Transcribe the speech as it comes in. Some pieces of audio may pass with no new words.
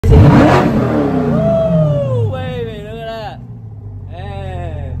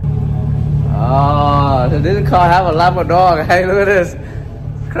This car have a Lamborghini. Hey, look at this.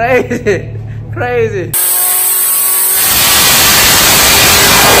 Crazy. Crazy.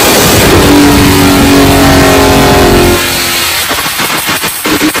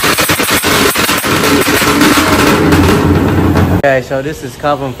 Okay, so this is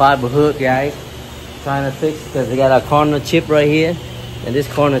carbon fiber hook, guys. Trying to fix because we got a corner chip right here, and this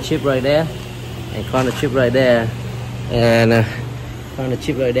corner chip right there, and corner chip right there, and corner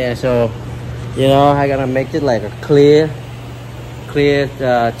chip right there. So, you know, I gotta make it like a clear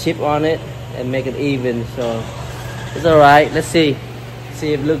chip on it and make it even. So it's all right. Let's see if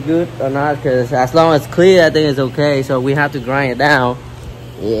it look good or not. Because as long as it's clear, I think it's okay. So we have to grind it down.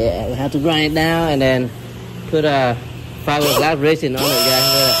 Yeah, we have to grind it down and then put a fiberglass racing on it,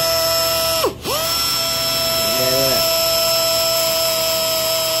 guys.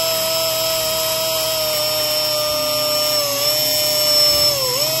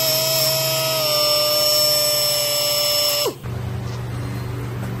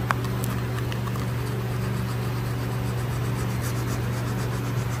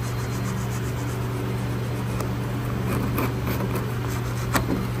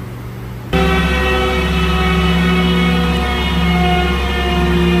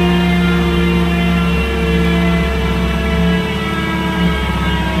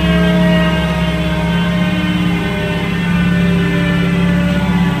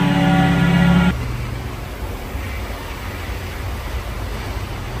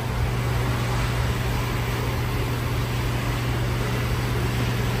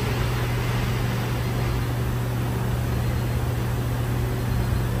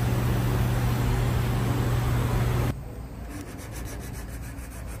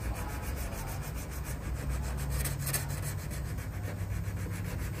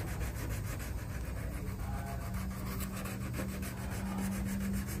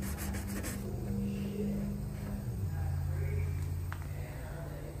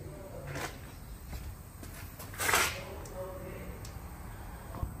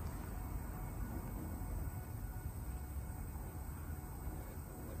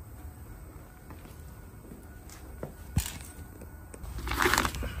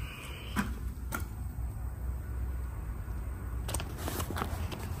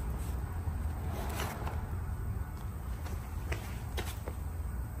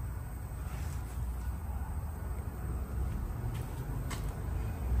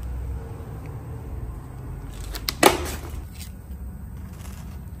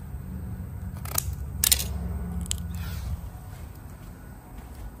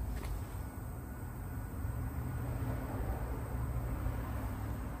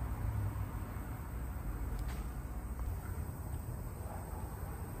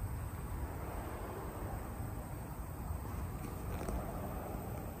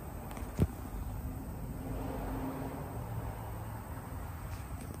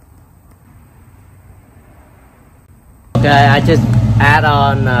 Okay, I just add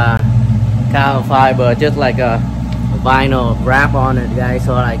on carbon fiber, just like a vinyl wrap on it, guys.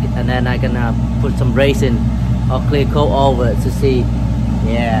 So and then I can put some resin or clear coat over it to see.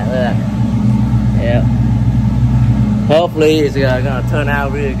 Yeah, yeah. Hopefully it's gonna turn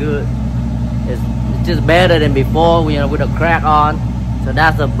out really good. It's just better than before, you know, with a crack on. So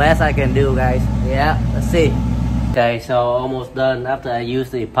that's the best I can do, guys. Yeah, let's see. Okay, so almost done after I use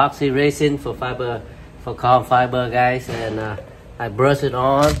the epoxy resin for carbon fiber, guys, and I brush it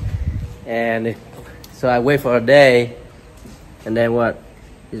on, and so I wait for a day, and then what?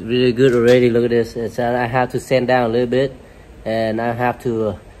 It's really good already. Look at this. So I have to sand down a little bit, and I have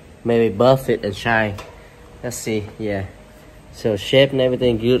to maybe buff it and shine. Let's see. Yeah. So shape and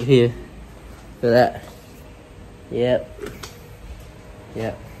everything good here. Look at that. Yep.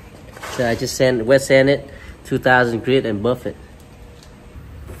 Yep. So I just wet sand it, 2000 grit, and buff it.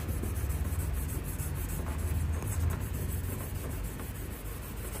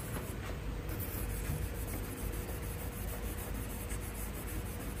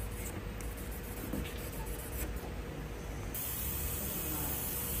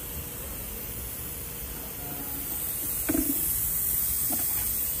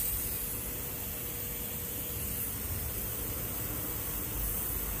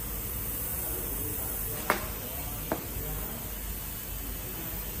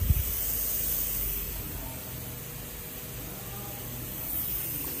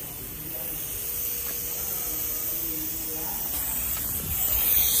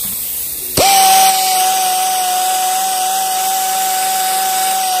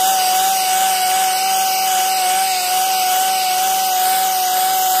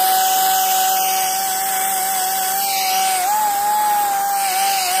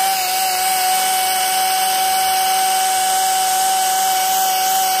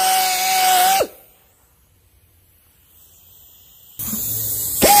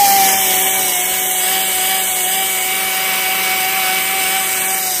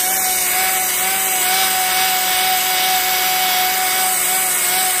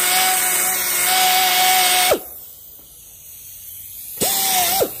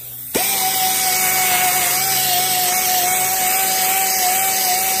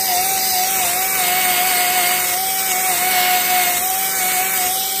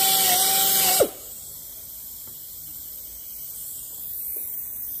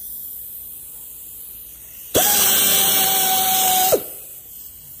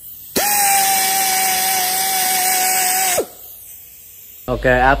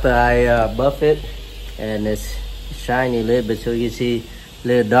 Okay, after I buff it and it's shiny a little bit, so you see a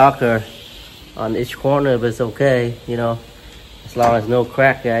little darker on each corner, but it's okay, you know, as long as no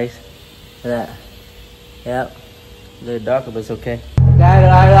crack, guys. Look at that. Yep, a little darker, but it's okay. Ga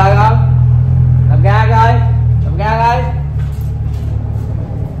rồi không? Làm ga coi, làm ga coi,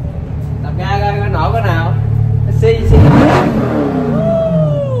 làm ga coi có nổ cái nào. Let's see.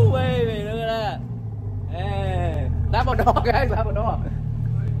 Woo, baby, look at that. Hey, Labrador, guys, Labrador.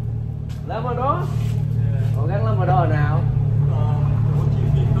 Labrador? Còn gắn Labrador nào?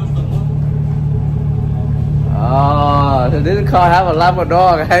 Oh, this car have a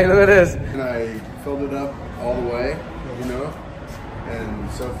Labrador, guys. Look at this. And I filled it up all the way, you know,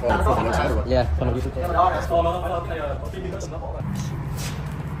 and so far. Yeah.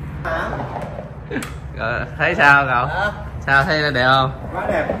 Rồi, thấy sao cậu? Sao thấy nó đẹp không? Quá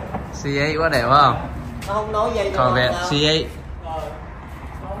đẹp. C8 quá đẹp không? Nó không nói dây Corvette C8.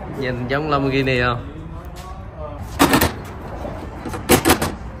 Nhìn giống Lamborghini không?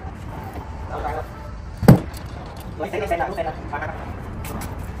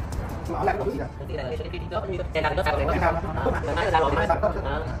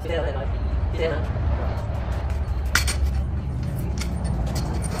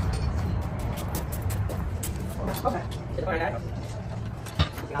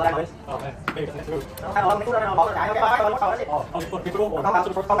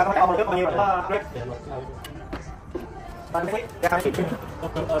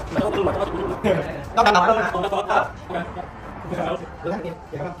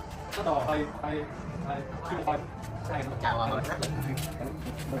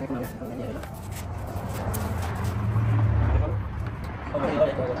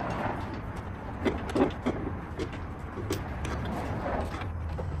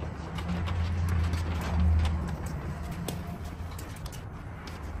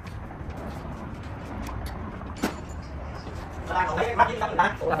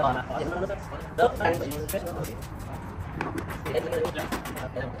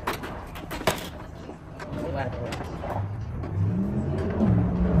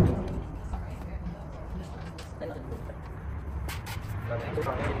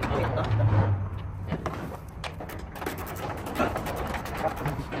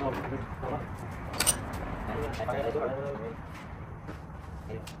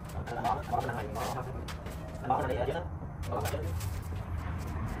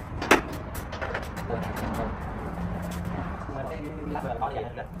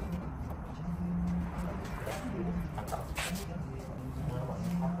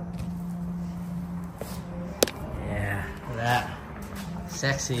 Yeah, that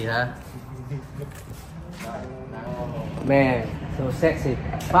sexy, huh? Man, so sexy.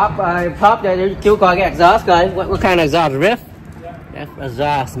 Pop cho chú coi cái exhaust coi. What kind of exhaust? Riff? That's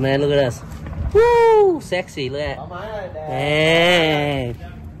exhaust, man. Look at this. Woo, sexy. Look at that. Man,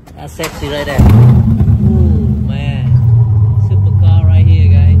 that's sexy right there. Ooh, man, supercar right here,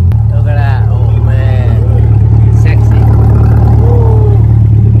 guys. Look at that. Oh man, sexy. Woo.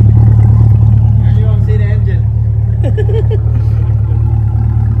 You don't see the engine.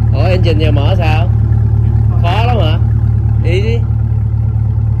 Ủa, engine giờ mở sao? Khó lắm hả? Easy?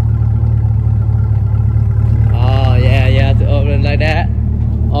 Oh yeah, to open like that.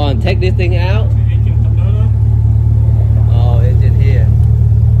 Oh, and take this thing out. Oh, engine here.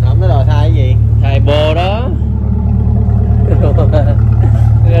 Không, nó đòi thay cái gì? Thay bô đó.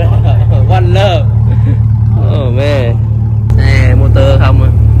 One love. Oh man. Nè, motor không à.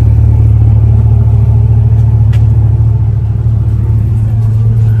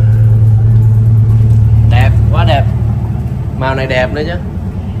 Đẹp, quá đẹp. Màu này đẹp nữa chứ.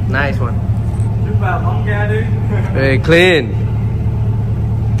 Nice one. Đứng vào phóng ra đi. Very clean.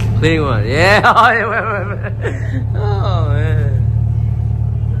 Clean one. Yeah. Oh man.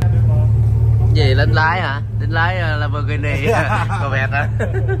 Gì lính lái hả? Lính lái Lamborghini. Corvette hả?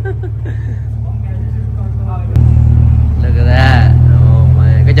 Look at that. Oh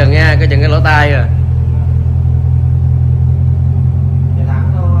man. Cái chân nha, cái chân cái lỗ tai à.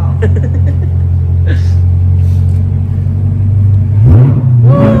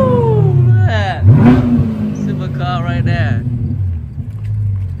 Woo! That supercar right there.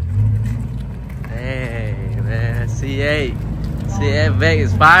 Hey man, C8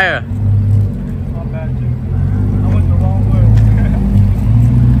 Vegas fire.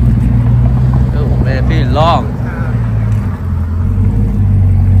 Oh man, feel long.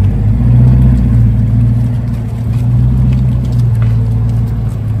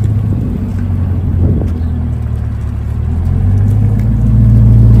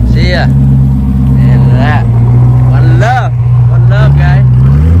 See ya. And that. One love, guys.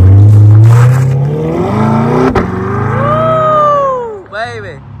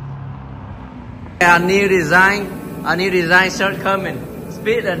 Our new design shirt coming.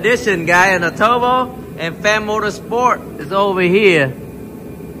 Speed Edition, guy, and a turbo, and Phammotorsport is over here.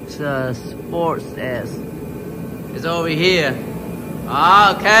 It's sports S. It's over here.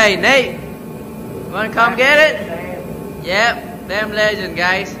 Okay, Nate, wanna come get it? Yep, damn legend,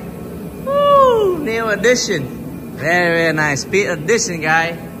 guys. Woo, new edition. Very nice. Speed Edition,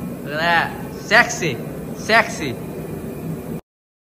 guy. Look at that. Sexy.